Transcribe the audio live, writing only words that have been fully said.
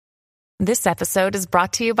This episode is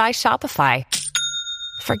brought to you by Shopify.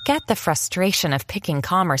 Forget the frustration of picking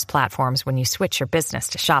commerce platforms when you switch your business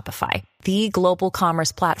to Shopify, the global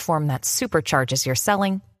commerce platform that supercharges your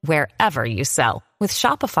selling wherever you sell. With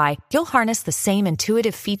Shopify, you'll harness the same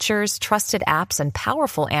intuitive features, trusted apps, and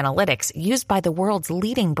powerful analytics used by the world's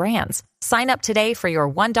leading brands. Sign up today for your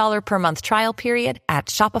 $1 per month trial period at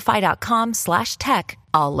shopify.com/tech,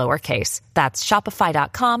 all lowercase. That's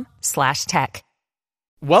shopify.com/tech.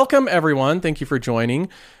 Welcome, everyone. Thank you for joining.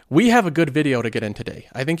 We have a good video to get in today.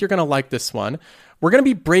 I think you're going to like this one. We're going to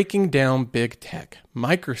be breaking down big tech,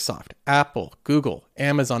 Microsoft, Apple, Google,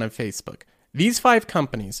 Amazon, and Facebook. These 5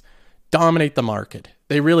 companies dominate the market.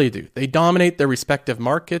 They really do. They dominate their respective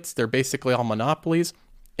markets. They're basically all monopolies.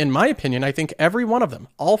 In my opinion, I think every one of them,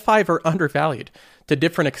 all 5 are undervalued to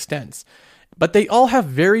different extents. But they all have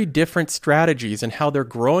very different strategies in how they're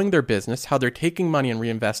growing their business, how they're taking money and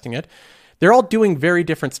reinvesting it. They're all doing very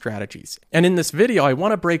different strategies. And in this video, I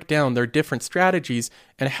want to break down their different strategies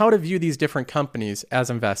and how to view these different companies as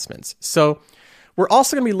investments. So we're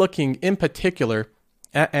also going to be looking in particular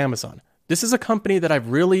at Amazon. This is a company that I've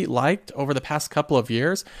really liked over the past couple of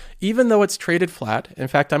years, even though it's traded flat. In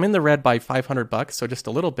fact, I'm in the red by $500, so just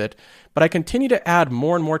a little bit. But I continue to add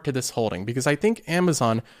more and more to this holding because I think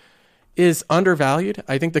Amazon is undervalued.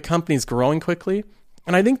 I think the company is growing quickly.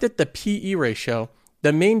 And I think that the PE ratio,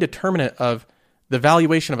 the main determinant of the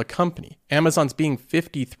valuation of a company, Amazon's being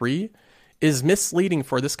 53, is misleading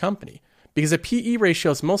for this company because a PE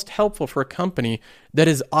ratio is most helpful for a company that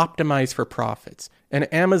is optimized for profits.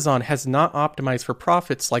 And Amazon has not optimized for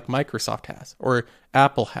profits like Microsoft has or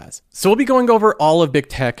Apple has. So we'll be going over all of big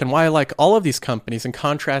tech and why I like all of these companies and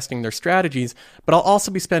contrasting their strategies, but I'll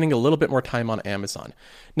also be spending a little bit more time on Amazon.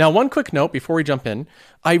 Now, one quick note before we jump in,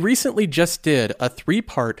 I recently just did a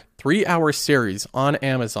 3-part, 3-hour series on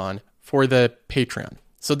Amazon for the Patreon.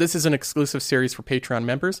 So this is an exclusive series for Patreon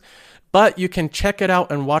members, but you can check it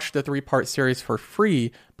out and watch the 3-part series for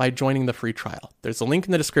free by joining the free trial. There's a link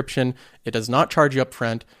in the description. It does not charge you up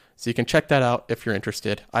front, so you can check that out if you're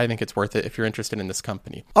interested. I think it's worth it if you're interested in this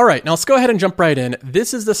company. All right, now let's go ahead and jump right in.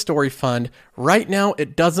 This is the Story Fund. Right now,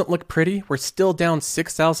 it doesn't look pretty. We're still down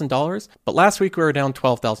 $6,000, but last week we were down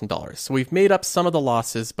 $12,000. So we've made up some of the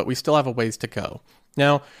losses, but we still have a ways to go.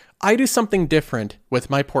 Now, I do something different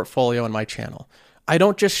with my portfolio and my channel. I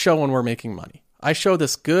don't just show when we're making money. I show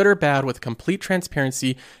this good or bad with complete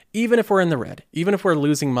transparency, even if we're in the red, even if we're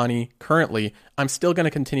losing money currently, I'm still going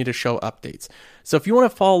to continue to show updates. So if you want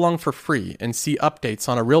to follow along for free and see updates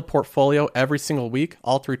on a real portfolio every single week,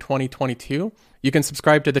 all through 2022, you can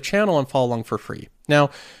subscribe to the channel and follow along for free.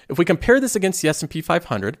 Now, if we compare this against the S&P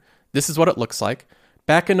 500, this is what it looks like.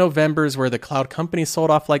 Back in November is where the cloud companies sold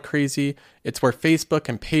off like crazy. It's where Facebook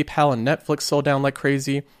and PayPal and Netflix sold down like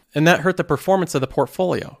crazy. And that hurt the performance of the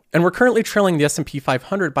portfolio. And we're currently trailing the S&P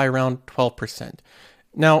 500 by around 12%.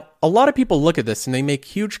 Now, a lot of people look at this and they make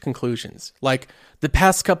huge conclusions. Like, the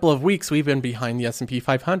past couple of weeks, we've been behind the S&P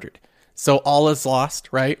 500. So all is lost,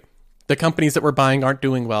 right? The companies that we're buying aren't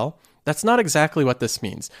doing well. That's not exactly what this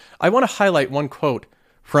means. I want to highlight one quote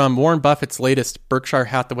from Warren Buffett's latest Berkshire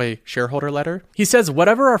Hathaway shareholder letter. He says,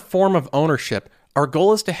 "Whatever our form of ownership, our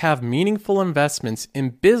goal is to have meaningful investments in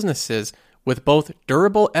businesses with both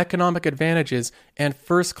durable economic advantages and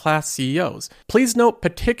first-class CEOs. Please note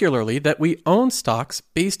particularly that we own stocks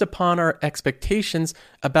based upon our expectations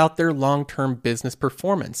about their long-term business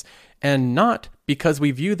performance, and not because we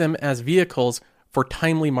view them as vehicles for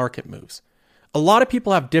timely market moves." A lot of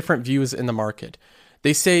people have different views in the market.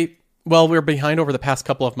 They say, well, we're behind over the past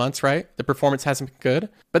couple of months, right? The performance hasn't been good.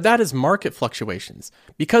 But that is market fluctuations.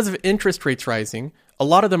 Because of interest rates rising, a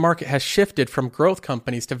lot of the market has shifted from growth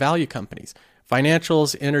companies to value companies,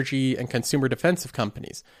 financials, energy, and consumer defensive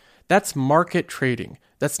companies. That's market trading.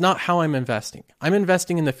 That's not how I'm investing. I'm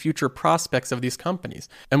investing in the future prospects of these companies.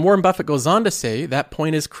 And Warren Buffett goes on to say that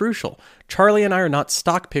point is crucial. Charlie and I are not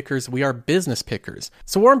stock pickers, we are business pickers.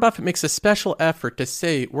 So Warren Buffett makes a special effort to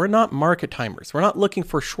say we're not market timers. We're not looking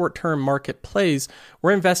for short-term market plays.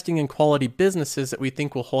 We're investing in quality businesses that we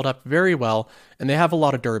think will hold up very well, and they have a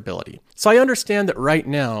lot of durability. So I understand that right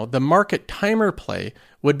now, the market timer play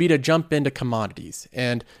would be to jump into commodities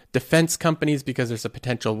and defense companies because there's a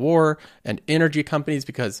potential war, and energy companies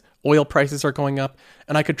because oil prices are going up,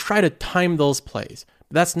 and I could try to time those plays.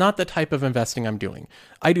 But that's not the type of investing I'm doing.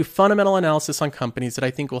 I do fundamental analysis on companies that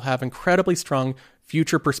I think will have incredibly strong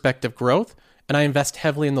future perspective growth, and I invest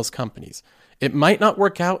heavily in those companies. It might not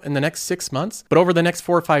work out in the next 6 months, but over the next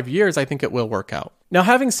 4 or 5 years, I think it will work out. Now,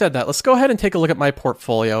 having said that, let's go ahead and take a look at my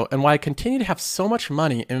portfolio and why I continue to have so much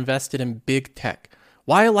money invested in big tech.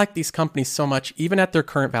 Why I like these companies so much, even at their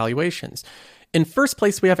current valuations. In first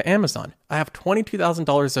place, we have Amazon. I have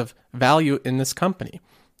 $22,000 of value in this company.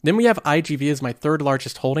 Then we have IGV as my third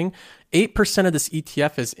largest holding. 8% of this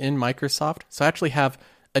ETF is in Microsoft. So I actually have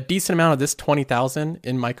a decent amount of this 20,000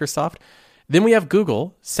 in Microsoft. Then we have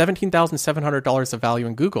Google, $17,700 of value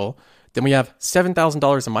in Google. Then we have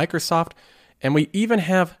 $7,000 in Microsoft. And we even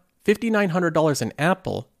have $5,900 in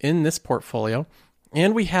Apple in this portfolio.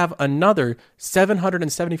 And we have another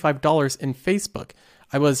 $775 in Facebook.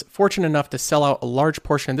 I was fortunate enough to sell out a large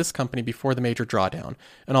portion of this company before the major drawdown,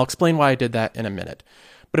 and I'll explain why I did that in a minute.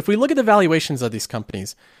 But if we look at the valuations of these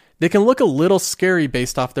companies, they can look a little scary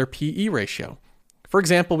based off their PE ratio. For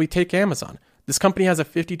example, we take Amazon. This company has a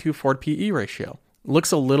 52 forward PE ratio.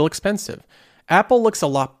 Looks a little expensive. Apple looks a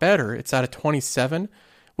lot better. It's at a 27,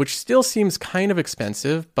 which still seems kind of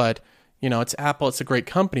expensive, but it's Apple, it's a great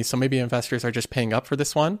company, so maybe investors are just paying up for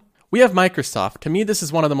this one. We have Microsoft. To me, this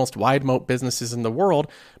is one of the most wide moat businesses in the world,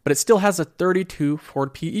 but it still has a 32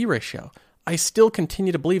 forward PE ratio. I still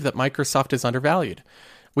continue to believe that Microsoft is undervalued.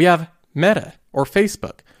 We have Meta, or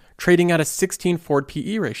Facebook, trading at a 16 forward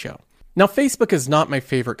PE ratio. Now, Facebook is not my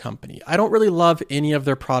favorite company. I don't really love any of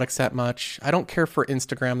their products that much. I don't care for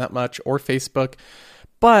Instagram that much or Facebook.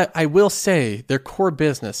 But I will say their core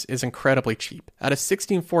business is incredibly cheap. At a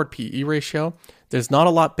 16 forward PE ratio, there's not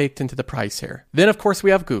a lot baked into the price here. Then, of course,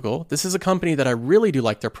 we have Google. This is a company that I really do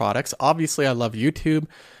like their products. Obviously, I love YouTube.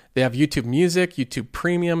 They have YouTube Music, YouTube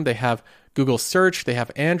Premium. They have Google Search. They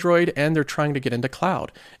have Android, and they're trying to get into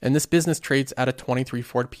cloud. And this business trades at a 23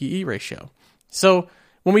 forward PE ratio. So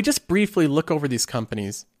when we just briefly look over these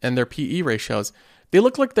companies and their PE ratios, they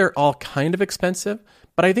look like they're all kind of expensive,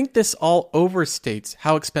 but I think this all overstates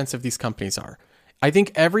how expensive these companies are. I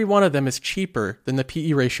think every one of them is cheaper than the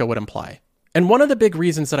PE ratio would imply. And one of the big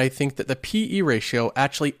reasons that I think that the PE ratio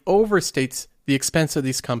actually overstates the expense of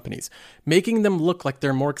these companies, making them look like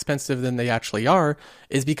they're more expensive than they actually are,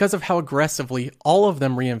 is because of how aggressively all of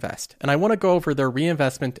them reinvest. And I want to go over their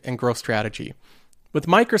reinvestment and growth strategy. With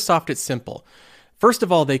Microsoft, it's simple. First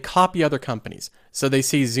of all, they copy other companies. So they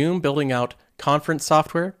see Zoom building out conference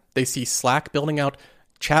software. They see Slack building out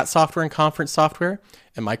chat software and conference software,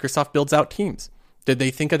 and Microsoft builds out Teams. Did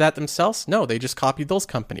they think of that themselves? No, they just copied those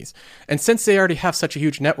companies. And since they already have such a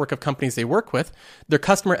huge network of companies they work with, their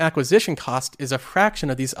customer acquisition cost is a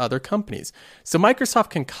fraction of these other companies. So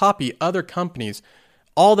Microsoft can copy other companies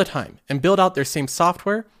all the time and build out their same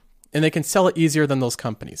software, and they can sell it easier than those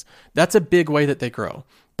companies. That's a big way that they grow.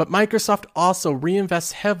 But Microsoft also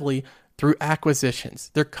reinvests heavily through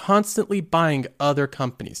acquisitions. They're constantly buying other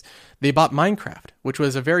companies. They bought Minecraft, which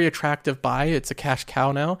was a very attractive buy. It's a cash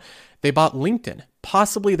cow now. They bought LinkedIn,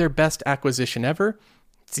 possibly their best acquisition ever.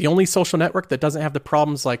 It's the only social network that doesn't have the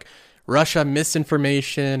problems like Russia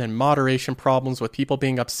misinformation and moderation problems with people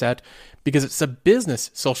being upset, because it's a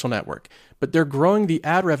business social network, but they're growing the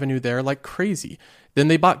ad revenue there like crazy. Then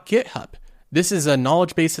they bought GitHub. This is a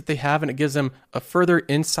knowledge base that they have, and it gives them a further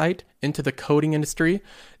insight into the coding industry.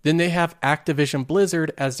 Then they have Activision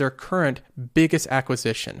Blizzard as their current biggest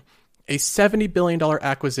acquisition, a $70 billion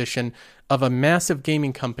acquisition of a massive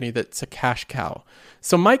gaming company that's a cash cow.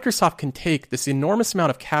 So Microsoft can take this enormous amount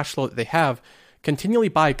of cash flow that they have, continually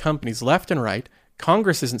buy companies left and right.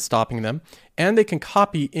 Congress isn't stopping them, and they can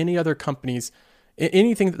copy any other companies,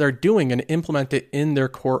 anything that they're doing, and implement it in their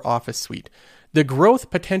core Office suite. The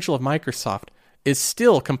growth potential of Microsoft is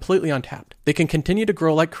still completely untapped. They can continue to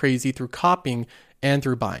grow like crazy through copying and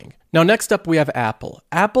through buying. Now, next up, we have Apple.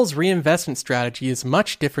 Apple's reinvestment strategy is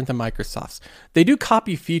much different than Microsoft's. They do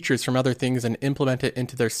copy features from other things and implement it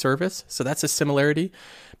into their service, so that's a similarity.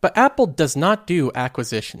 But Apple does not do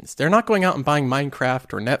acquisitions. They're not going out and buying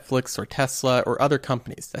Minecraft or Netflix or Tesla or other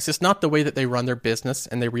companies. That's just not the way that they run their business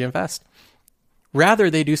and they reinvest. Rather,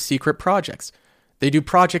 they do secret projects. They do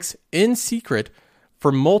projects in secret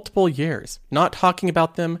for multiple years, not talking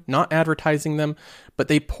about them, not advertising them, but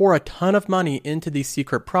they pour a ton of money into these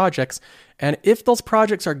secret projects. And if those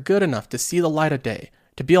projects are good enough to see the light of day,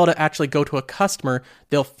 to be able to actually go to a customer,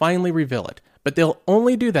 they'll finally reveal it. But they'll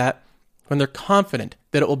only do that when they're confident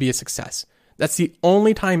that it will be a success. That's the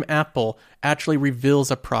only time Apple actually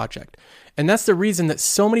reveals a project. And that's the reason that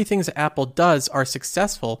so many things that Apple does are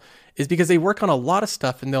successful, is because they work on a lot of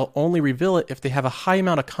stuff and they'll only reveal it if they have a high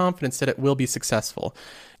amount of confidence that it will be successful.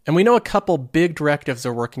 And we know a couple big directives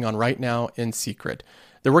they're working on right now in secret.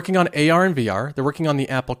 They're working on AR and VR, they're working on the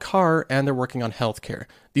Apple Car, and they're working on healthcare.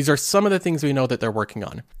 These are some of the things we know that they're working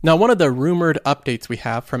on. Now, one of the rumored updates we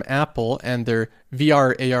have from Apple and their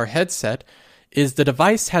VR AR headset is the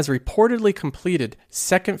device has reportedly completed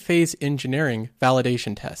second phase engineering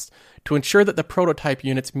validation tests to ensure that the prototype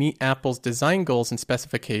units meet Apple's design goals and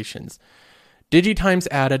specifications. DigiTimes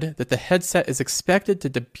added that the headset is expected to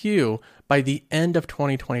debut by the end of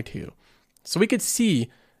 2022. So we could see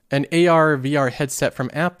an AR VR headset from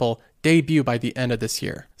Apple debut by the end of this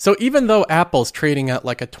year. So even though Apple's trading at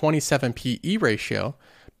like a 27 PE ratio,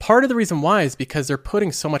 part of the reason why is because they're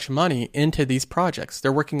putting so much money into these projects.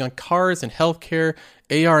 They're working on cars and healthcare,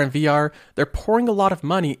 AR and VR. They're pouring a lot of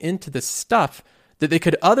money into this stuff that they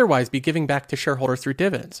could otherwise be giving back to shareholders through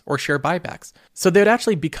dividends or share buybacks. So they'd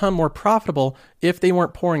actually become more profitable if they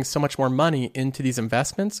weren't pouring so much more money into these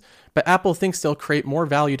investments, but Apple thinks they'll create more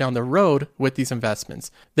value down the road with these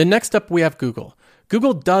investments. Then next up, we have Google.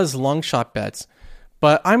 Google does long shot bets,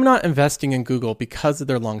 but I'm not investing in Google because of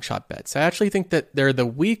their long shot bets. I actually think that they're the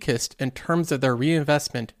weakest in terms of their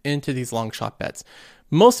reinvestment into these long shot bets.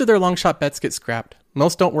 Most of their long shot bets get scrapped.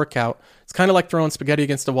 Most don't work out. It's kind of like throwing spaghetti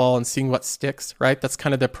against a wall and seeing what sticks, right? That's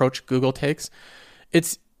kind of the approach Google takes.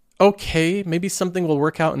 It's okay. Maybe something will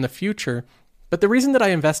work out in the future. But the reason that I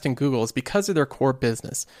invest in Google is because of their core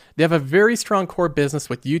business. They have a very strong core business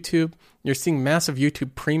with YouTube. You're seeing massive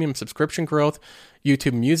YouTube premium subscription growth.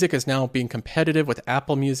 YouTube Music is now being competitive with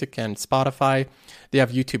Apple Music and Spotify. They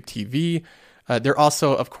have YouTube TV. They're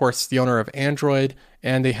also, of course, the owner of Android,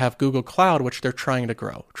 and they have Google Cloud, which they're trying to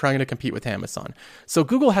grow, trying to compete with Amazon. So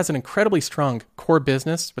Google has an incredibly strong core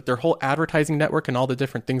business with their whole advertising network and all the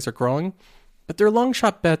different things are growing. But their long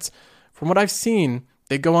shot bets, from what I've seen,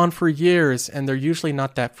 they go on for years and they're usually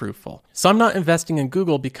not that fruitful. So I'm not investing in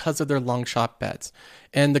Google because of their long shot bets.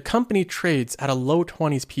 And the company trades at a low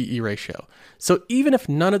 20s PE ratio. So even if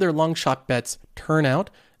none of their long shot bets turn out,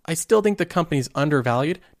 I still think the company's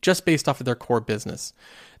undervalued just based off of their core business.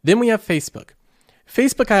 Then we have Facebook.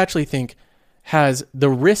 Facebook, I actually think, has the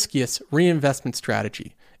riskiest reinvestment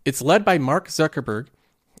strategy. It's led by Mark Zuckerberg,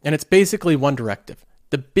 and it's basically one directive.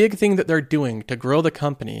 The big thing that they're doing to grow the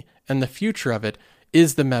company and the future of it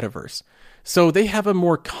is the metaverse. So they have a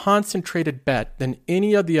more concentrated bet than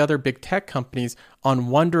any of the other big tech companies on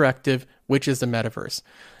one directive, which is the metaverse.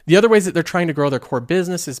 The other ways that they're trying to grow their core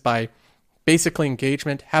business is by basically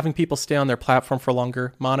engagement, having people stay on their platform for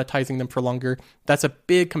longer, monetizing them for longer. That's a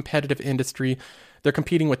big competitive industry. They're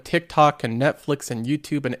competing with TikTok and Netflix and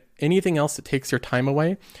YouTube and anything else that takes your time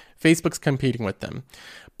away. Facebook's competing with them.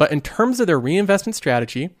 But in terms of their reinvestment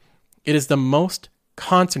strategy, it is the most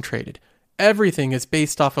concentrated. Everything is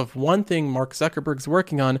based off of one thing Mark Zuckerberg's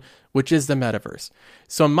working on, which is the metaverse.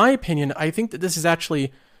 So in my opinion, I think that this is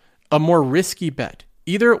actually a more risky bet.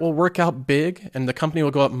 Either it will work out big and the company will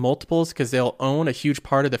go up multiples because they'll own a huge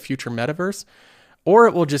part of the future metaverse, or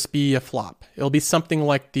it will just be a flop. It'll be something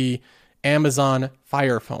like the Amazon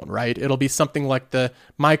Fire phone, right? It'll be something like the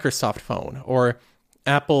Microsoft phone or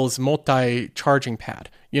Apple's multi-charging pad.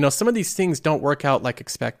 You know, some of these things don't work out like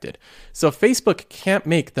expected. So if Facebook can't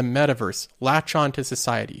make the metaverse latch on to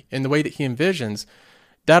society in the way that he envisions,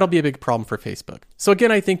 that'll be a big problem for Facebook. So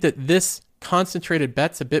again, I think that this concentrated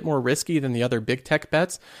bet's a bit more risky than the other big tech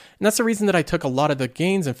bets. And that's the reason that I took a lot of the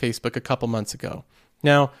gains in Facebook a couple months ago.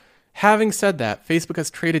 Now, having said that, Facebook has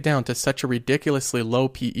traded down to such a ridiculously low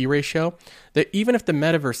PE ratio that even if the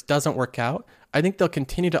metaverse doesn't work out, I think they'll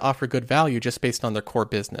continue to offer good value just based on their core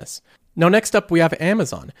business. Now, next up, we have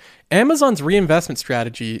Amazon. Amazon's reinvestment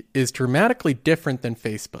strategy is dramatically different than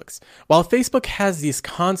Facebook's. While Facebook has these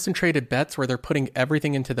concentrated bets where they're putting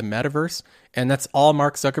everything into the metaverse, and that's all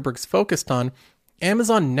Mark Zuckerberg's focused on,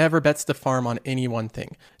 Amazon never bets the farm on any one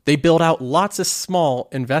thing. They build out lots of small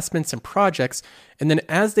investments and projects, and then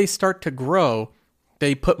as they start to grow,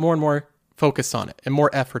 they put more and more focus on it and more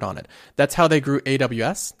effort on it. That's how they grew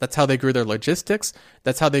AWS. That's how they grew their logistics.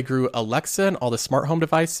 That's how they grew Alexa and all the smart home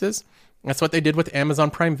devices. That's what they did with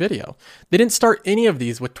Amazon Prime Video. They didn't start any of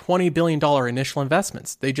these with $20 billion initial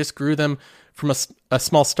investments. They just grew them from a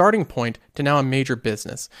small starting point to now a major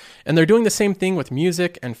business. And they're doing the same thing with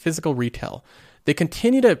music and physical retail. They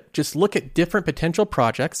continue to just look at different potential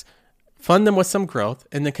projects, fund them with some growth,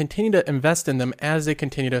 and then continue to invest in them as they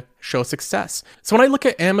continue to show success. So when I look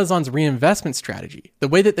at Amazon's reinvestment strategy, the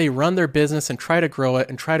way that they run their business and try to grow it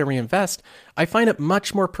and try to reinvest, I find it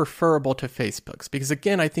much more preferable to Facebook's because,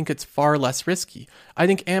 again, I think it's far less risky. I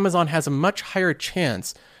think Amazon has a much higher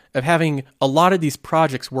chance of having a lot of these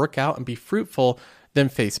projects work out and be fruitful than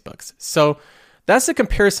Facebook's. So that's the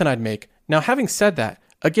comparison I'd make. Now, having said that,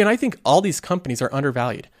 again, I think all these companies are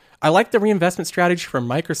undervalued. I like the reinvestment strategy from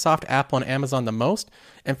Microsoft, Apple, and Amazon the most,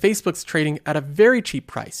 and Facebook's trading at a very cheap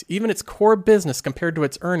price. Even its core business compared to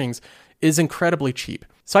its earnings is incredibly cheap.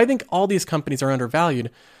 So I think all these companies are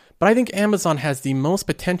undervalued, but I think Amazon has the most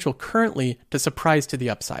potential currently to surprise to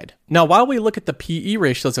the upside. Now, while we look at the PE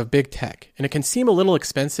ratios of big tech, and it can seem a little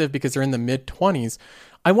expensive because they're in the mid-20s,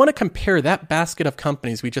 I want to compare that basket of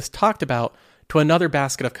companies we just talked about to another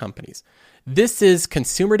basket of companies. This is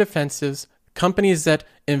consumer defensives, companies that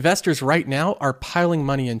investors right now are piling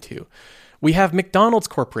money into. We have McDonald's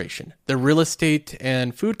Corporation, the real estate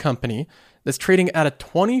and food company that's trading at a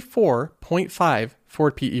 24.5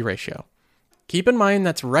 forward PE ratio. Keep in mind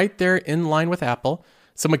that's right there in line with Apple.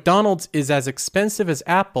 So McDonald's is as expensive as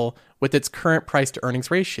Apple with its current price to earnings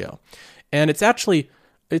ratio. And it's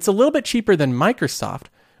a little bit cheaper than Microsoft,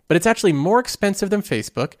 but it's actually more expensive than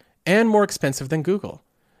Facebook and more expensive than Google.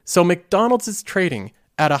 So McDonald's is trading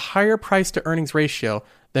at a higher price to earnings ratio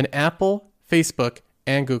than Apple, Facebook,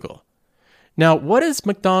 and Google. Now, what is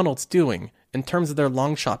McDonald's doing in terms of their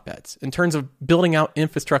long shot bets, in terms of building out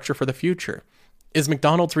infrastructure for the future? Is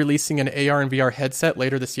McDonald's releasing an AR and VR headset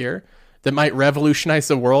later this year that might revolutionize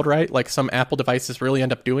the world, right? Like some Apple devices really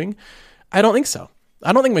end up doing? I don't think so.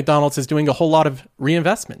 I don't think McDonald's is doing a whole lot of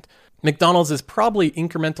reinvestment. McDonald's is probably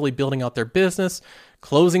incrementally building out their business,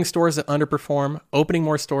 closing stores that underperform, opening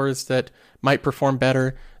more stores that might perform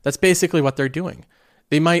better. That's basically what they're doing.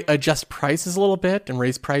 They might adjust prices a little bit and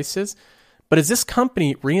raise prices. But is this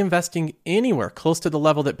company reinvesting anywhere close to the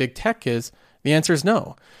level that big tech is? The answer is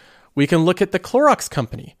no. We can look at the Clorox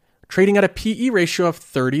company, trading at a PE ratio of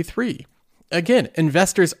 33. Again,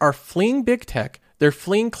 investors are fleeing big tech, they're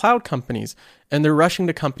fleeing cloud companies, and they're rushing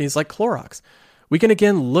to companies like Clorox. We can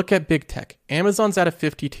again look at big tech. Amazon's at a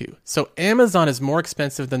 52. So Amazon is more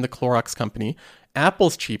expensive than the Clorox company.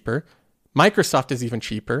 Apple's cheaper. Microsoft is even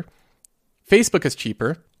cheaper. Facebook is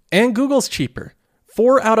cheaper. And Google's cheaper.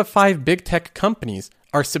 4 out of 5 big tech companies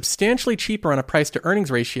are substantially cheaper on a price to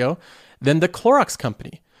earnings ratio than the Clorox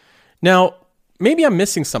company. Now, maybe I'm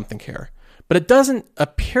missing something here, but it doesn't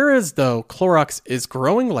appear as though Clorox is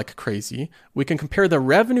growing like crazy. We can compare the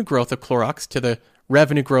revenue growth of Clorox to the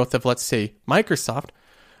revenue growth of, let's say, Microsoft.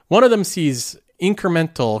 One of them sees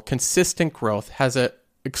incremental, consistent growth, has an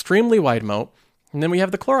extremely wide moat, and then we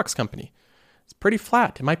have the Clorox company. It's pretty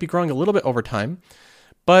flat. It might be growing a little bit over time,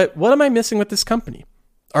 but what am I missing with this company?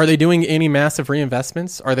 Are they doing any massive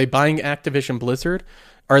reinvestments? Are they buying Activision Blizzard?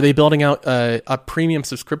 Are they building out a premium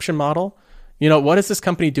subscription model? What is this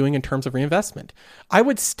company doing in terms of reinvestment? I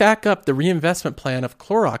would stack up the reinvestment plan of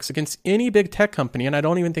Clorox against any big tech company, and I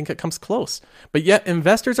don't even think it comes close. But yet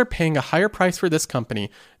investors are paying a higher price for this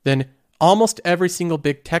company than almost every single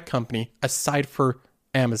big tech company aside for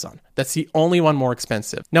Amazon. That's the only one more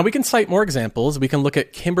expensive. Now we can cite more examples. We can look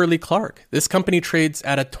at Kimberly-Clark. This company trades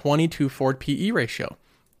at a 22 forward PE ratio.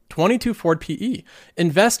 22 forward PE.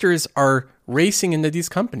 Investors are racing into these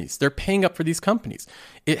companies. They're paying up for these companies.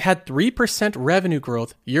 It had 3% revenue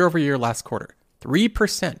growth year over year last quarter.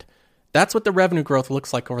 3%. That's what the revenue growth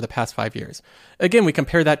looks like over the past 5 years. Again, we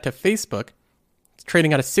compare that to Facebook. It's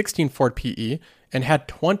trading at a 16 forward PE and had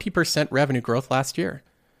 20% revenue growth last year.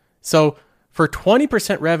 So for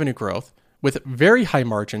 20% revenue growth with very high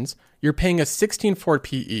margins, you're paying a 16 forward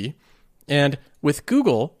PE. And with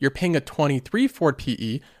Google, you're paying a 23 forward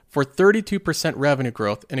PE for 32% revenue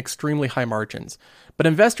growth and extremely high margins. But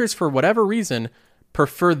investors, for whatever reason,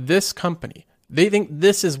 prefer this company. They think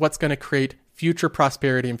this is what's going to create future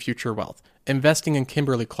prosperity and future wealth, investing in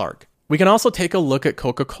Kimberly-Clark. We can also take a look at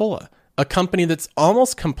Coca-Cola, a company that's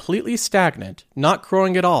almost completely stagnant, not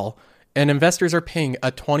growing at all, and investors are paying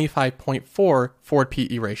a 25.4 forward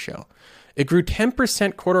PE ratio. It grew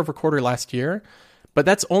 10% quarter over quarter last year, but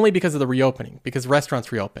that's only because of the reopening, because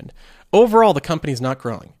restaurants reopened. Overall, the company's not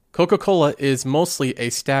growing. Coca-Cola is mostly a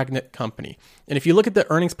stagnant company. And if you look at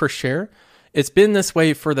the earnings per share, it's been this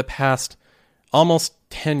way for the past almost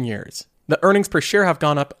 10 years. The earnings per share have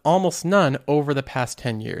gone up almost none over the past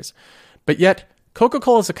 10 years. But yet,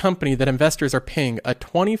 Coca-Cola is a company that investors are paying a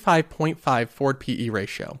 25.5 forward PE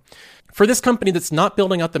ratio. For this company that's not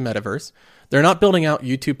building out the metaverse, they're not building out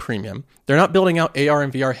YouTube Premium, they're not building out AR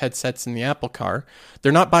and VR headsets in the Apple Car,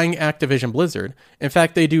 they're not buying Activision Blizzard. In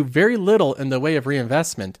fact, they do very little in the way of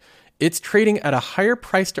reinvestment. It's trading at a higher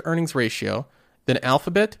price to earnings ratio than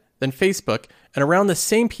Alphabet, than Facebook, and around the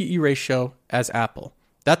same PE ratio as Apple.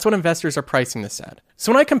 That's what investors are pricing this at.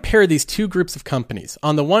 So when I compare these two groups of companies,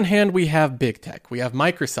 on the one hand, we have big tech. We have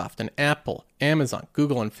Microsoft and Apple, Amazon,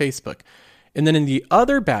 Google, and Facebook. And then in the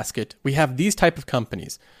other basket, we have these type of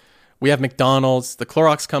companies. We have McDonald's, the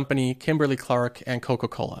Clorox company, Kimberly-Clark, and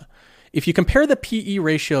Coca-Cola. If you compare the PE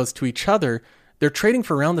ratios to each other, they're trading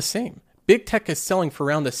for around the same. Big tech is selling for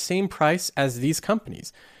around the same price as these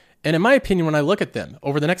companies. And in my opinion, when I look at them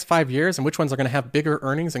over the next 5 years and which ones are going to have bigger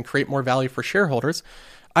earnings and create more value for shareholders,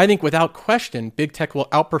 I think without question, big tech will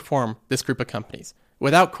outperform this group of companies.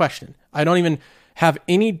 Without question. I don't even have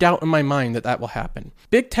any doubt in my mind that that will happen.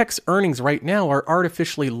 Big tech's earnings right now are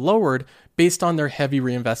artificially lowered based on their heavy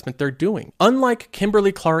reinvestment they're doing. Unlike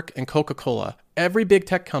Kimberly-Clark and Coca-Cola, every big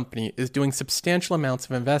tech company is doing substantial amounts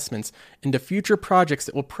of investments into future projects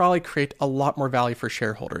that will probably create a lot more value for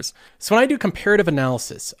shareholders. So when I do comparative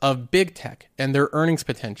analysis of big tech and their earnings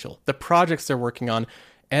potential, the projects they're working on,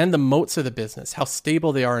 and the moats of the business, how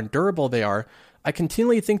stable they are and durable they are, I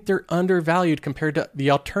continually think they're undervalued compared to the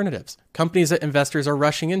alternatives, companies that investors are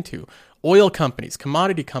rushing into, oil companies,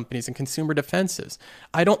 commodity companies, and consumer defensives.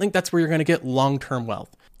 I don't think that's where you're going to get long-term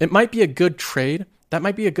wealth. It might be a good trade. That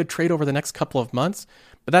might be a good trade over the next couple of months,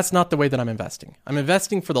 but that's not the way that I'm investing. I'm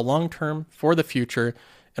investing for the long term, for the future,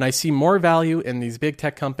 and I see more value in these big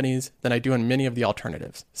tech companies than I do in many of the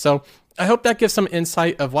alternatives. So I hope that gives some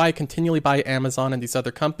insight of why I continually buy Amazon and these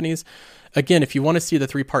other companies. Again, if you want to see the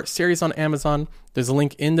 3-part series on Amazon, there's a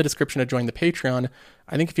link in the description to join the Patreon.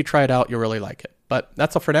 I think if you try it out, you'll really like it. But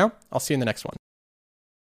that's all for now. I'll see you in the next one.